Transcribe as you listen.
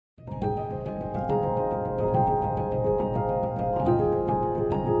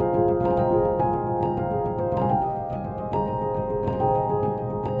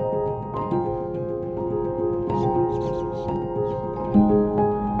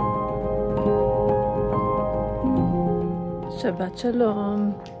Shabbat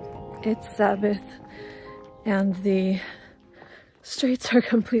Shalom. It's Sabbath and the streets are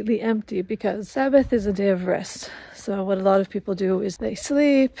completely empty because Sabbath is a day of rest. So what a lot of people do is they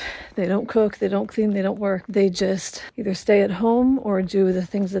sleep, they don't cook, they don't clean, they don't work. They just either stay at home or do the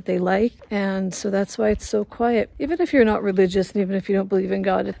things that they like. And so that's why it's so quiet. Even if you're not religious and even if you don't believe in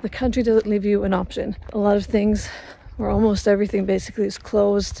God, the country doesn't leave you an option. A lot of things, or almost everything basically, is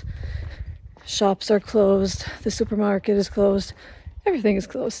closed. Shops are closed, the supermarket is closed, everything is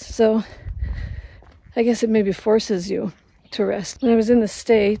closed. So I guess it maybe forces you to rest. When I was in the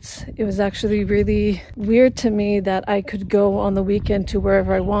States, it was actually really weird to me that I could go on the weekend to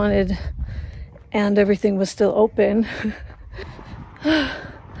wherever I wanted and everything was still open.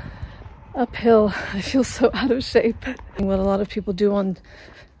 Uphill, I feel so out of shape. And what a lot of people do on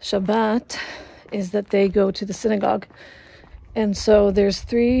Shabbat is that they go to the synagogue. And so there's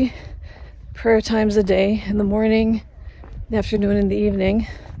 3 prayer times a day, in the morning, the afternoon, and the evening.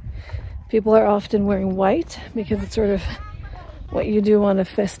 People are often wearing white because it's sort of what you do on a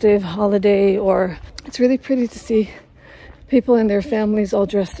festive holiday, or it's really pretty to see people and their families all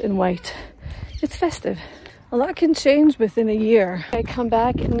dressed in white. It's festive. A lot can change within a year. I come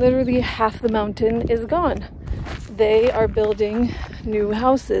back and literally half the mountain is gone. They are building new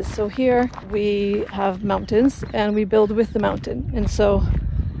houses. So here we have mountains and we build with the mountain. And so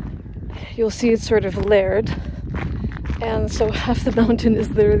you'll see it's sort of layered. And so half the mountain has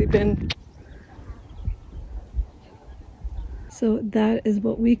literally been. So that is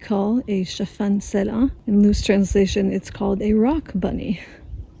what we call a shafan sela. In loose translation, it's called a rock bunny.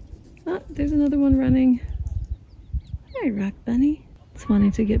 Ah, there's another one running. Hi, rock bunny. It's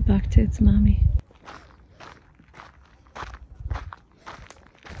wanting to get back to its mommy.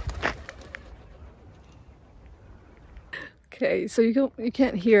 Okay, so you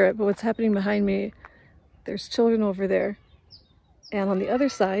can't hear it, but what's happening behind me, there's children over there. And on the other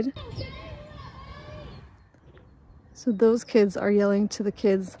side, so those kids are yelling to the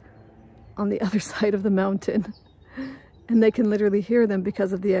kids on the other side of the mountain. And they can literally hear them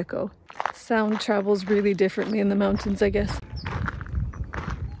because of the echo. Sound travels really differently in the mountains, I guess.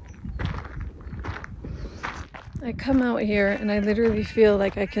 I come out here and I literally feel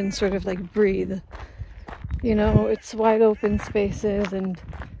like I can sort of like breathe. You know, it's wide open spaces and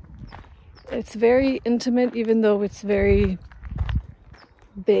it's very intimate, even though it's very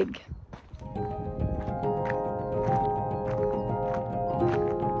big.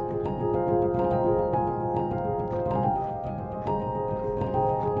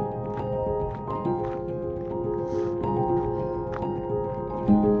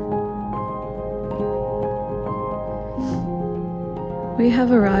 We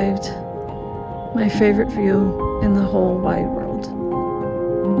have arrived. My favorite view in the whole wide world.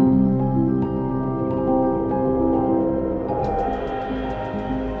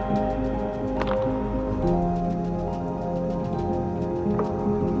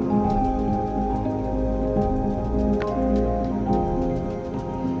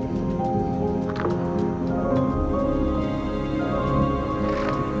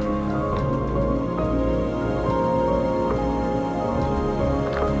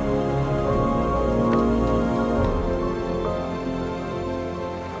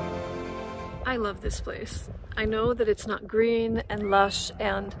 I love this place. I know that it's not green and lush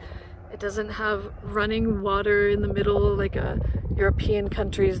and it doesn't have running water in the middle like European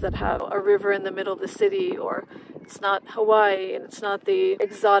countries that have a river in the middle of the city, or it's not Hawaii and it's not the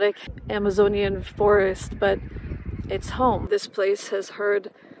exotic Amazonian forest, but it's home. This place has heard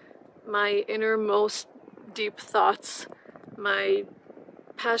my innermost deep thoughts, my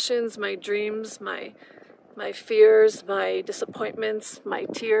passions, my dreams, my fears, my disappointments, my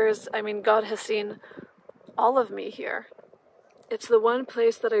tears. I mean, God has seen all of me here. It's the one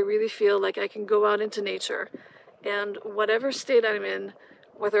place that I really feel like I can go out into nature and whatever state I'm in,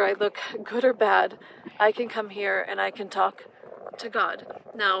 whether I look good or bad, I can come here and I can talk to God.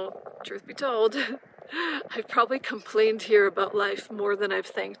 Now, truth be told, I've probably complained here about life more than I've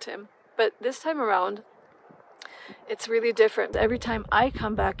thanked Him. But this time around, it's really different. Every time I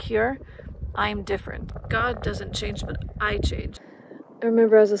come back here, I'm different. God doesn't change, but I change. I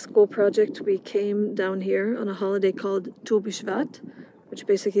remember as a school project, we came down here on a holiday called Tu B'Shvat, which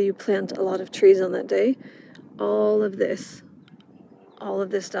basically you plant a lot of trees on that day. All of this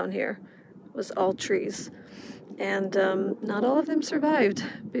down here was all trees. And not all of them survived.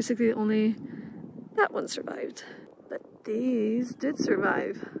 Basically only that one survived. But these did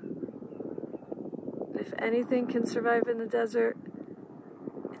survive. If anything can survive in the desert,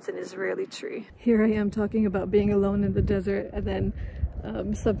 it's an Israeli tree. Here I am talking about being alone in the desert, and then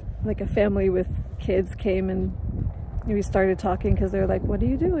like a family with kids came and we started talking because they're like, what are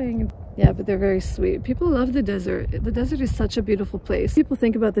you doing? Yeah, but they're very sweet. People love the desert. The desert is such a beautiful place. People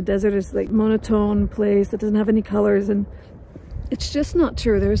think about the desert as like monotone place that doesn't have any colors, and it's just not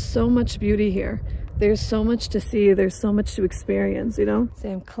true. There's so much beauty here. There's so much to see. There's so much to experience, you know?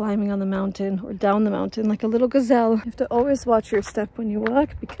 Say I'm climbing on the mountain or down the mountain like a little gazelle. You have to always watch your step when you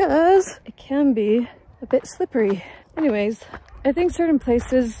walk because it can be a bit slippery. Anyways, I think certain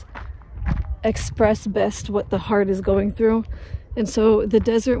places express best what the heart is going through. And so the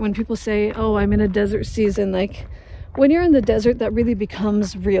desert, when people say, oh, I'm in a desert season, like when you're in the desert, that really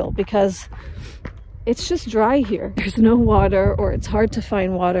becomes real because it's just dry here. There's no water, or it's hard to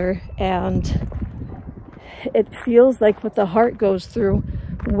find water, and it feels like what the heart goes through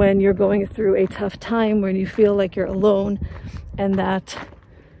when you're going through a tough time, when you feel like you're alone, and that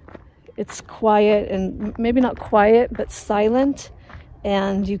it's quiet, and maybe not quiet, but silent,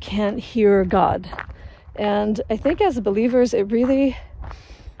 and you can't hear God. And I think as believers, it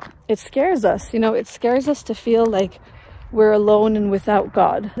scares us, you know, it scares us to feel like we're alone and without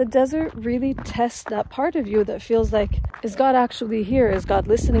God. The desert really tests that part of you that feels like, is God actually here? Is God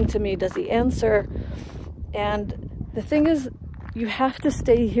listening to me? Does he answer? And the thing is, you have to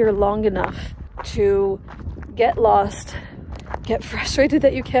stay here long enough to get lost, get frustrated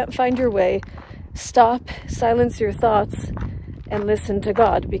that you can't find your way, stop, silence your thoughts, and listen to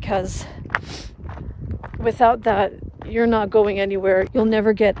God, because without that, you're not going anywhere. You'll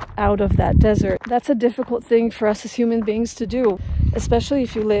never get out of that desert. That's a difficult thing for us as human beings to do, especially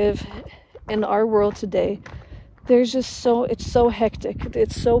if you live in our world today. There's just it's so hectic.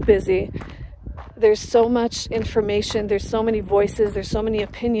 It's so busy. There's so much information. There's so many voices. There's so many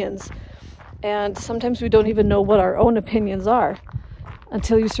opinions. And sometimes we don't even know what our own opinions are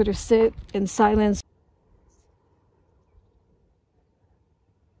until you sort of sit in silence.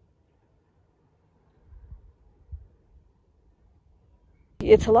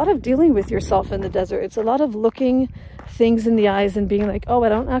 It's a lot of dealing with yourself in the desert. It's a lot of looking things in the eyes and being like, oh, I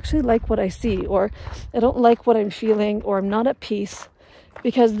don't actually like what I see, or I don't like what I'm feeling, or I'm not at peace.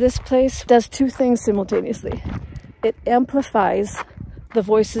 Because this place does two things simultaneously. It amplifies the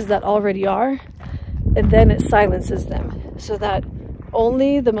voices that already are, and then it silences them so that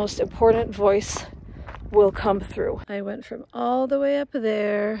only the most important voice will come through. I went from all the way up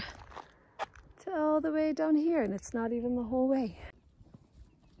there to all the way down here, and it's not even the whole way.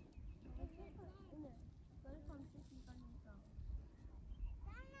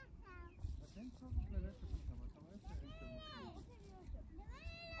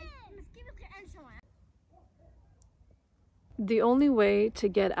 The only way to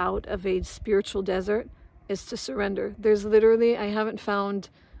get out of a spiritual desert is to surrender. There's literally, I haven't found,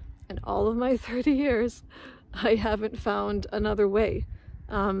 in all of my 30 years, I haven't found another way.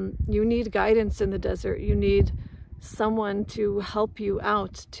 You need guidance in the desert. You need someone to help you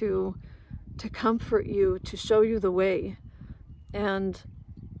out, to comfort you, to show you the way. And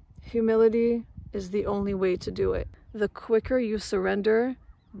humility is the only way to do it. The quicker you surrender,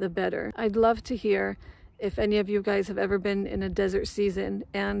 the better. I'd love to hear if any of you guys have ever been in a desert season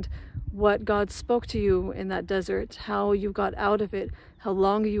and what God spoke to you in that desert, how you got out of it, how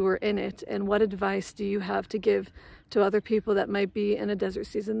long you were in it, and what advice do you have to give to other people that might be in a desert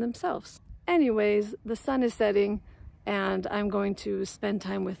season themselves. Anyways, the sun is setting and I'm going to spend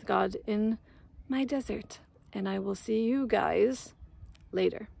time with God in my desert, and I will see you guys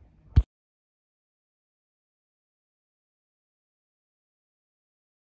later.